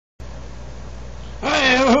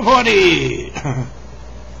everybody!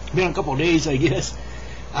 Been a couple of days, I guess.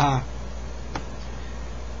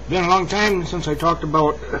 Been a long time since I talked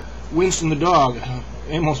about Winston the dog,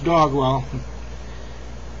 Amos's dog. Well,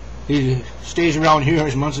 he stays around here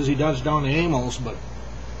as much as he does down in Amos, but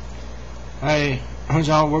I was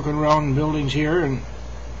out working around buildings here, and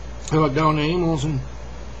I looked down to Amos, and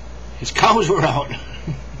his cows were out.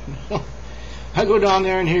 I go down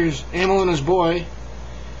there, and here's Amos and his boy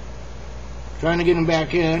trying to get him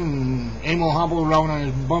back in, and Amos hobbled around on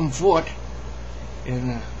his bum foot,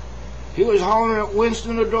 and he was hollering at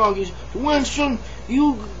Winston the dog. He's, Winston,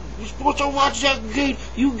 you're supposed to watch that gate.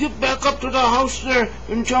 You get back up to the house there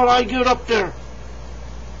until I get up there.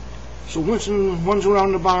 So Winston runs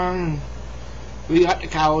around the barn, and we got the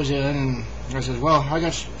cows in, and I says, well, I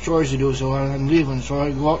got chores to do, so I'm leaving. So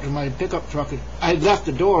I go out to my pickup truck, and I left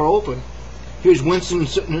the door open. Here's Winston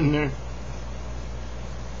sitting in there.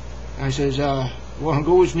 I says, want to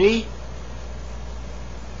go with me?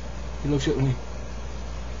 He looks at me.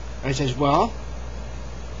 I says, well,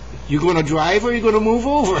 you going to drive or you going to move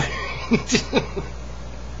over?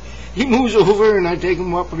 He moves over, and I take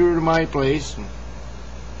him up here to my place.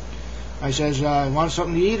 I says, want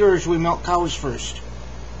something to eat, or should we milk cows first?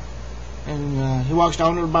 And he walks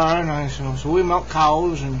down to the barn, and I said, so we milk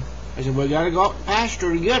cows, and I said, well, you got to go out to the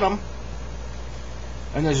pasture to get them.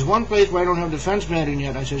 And there's one place where I don't have the fence mat in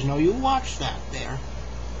yet. I says, no, you watch that there.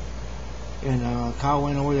 And a cow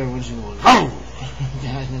went over there, and Winston goes, oh!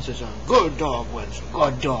 And it says, good dog, Winston,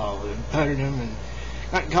 good dog. And petted him, and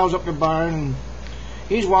got the cows up the barn, and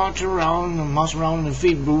he's walking around and mossing around in the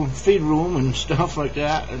feed room and stuff like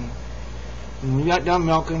that. And we got done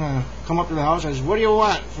milking, I come up to the house. I said, what do you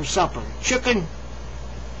want for supper? Chicken.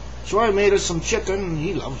 So I made us some chicken, and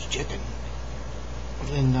he loves chicken.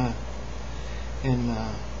 And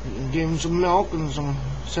gave him some milk and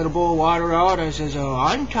set a bowl of water out. I says,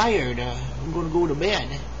 I'm tired. I'm going to go to bed.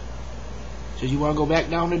 He says, you want to go back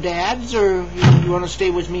down to Dad's, or you want to stay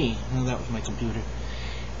with me? Well, that was my computer.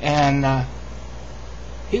 And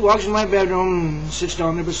he walks in my bedroom and sits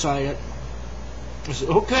down there beside it. I said,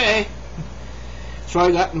 okay. So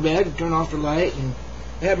I got in bed and turned off the light, and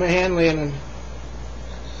I had my hand laying on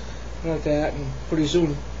like that, and pretty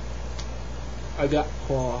soon I got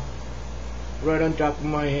paw right on top of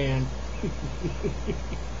my hand. I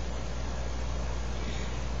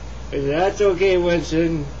said, that's okay,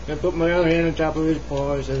 Winston. I put my other hand on top of his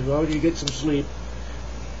paw. I said, well, you get some sleep.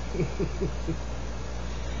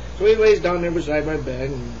 So he lays down there beside my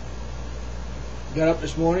bed, and got up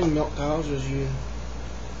this morning, milk cows. As you,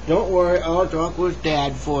 don't worry, I'll talk with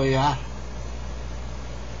Dad for ya.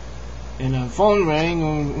 And the phone rang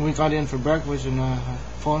when we got in for breakfast, and the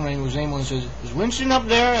phone rang was Amos and says, is Winston up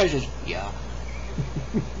there? I says, yeah.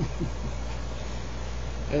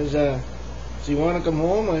 As does he want to come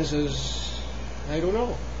home? I says, I don't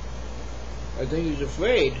know. I think he's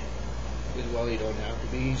afraid. He says, well, he don't have to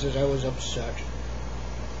be. He says, I was upset.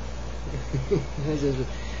 I says,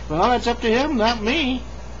 well, that's up to him, not me.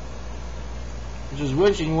 He says,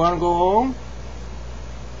 Winston, you want to go home?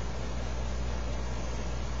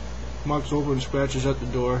 Marks over and scratches at the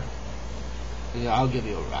door. He says, I'll give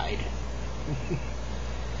you a ride.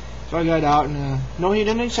 So I got out, and no, he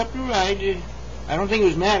didn't accept the ride. I don't think he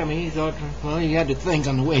was mad at me. He thought, well, he had to think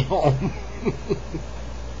on the way home.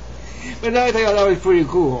 But I thought that was pretty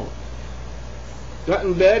cool. Got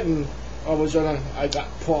in bed, and all of a sudden I got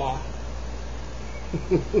paw.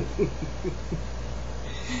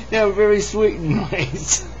 That was very sweet and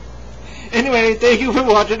nice. Anyway, thank you for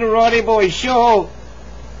watching the Roddy Boy Show.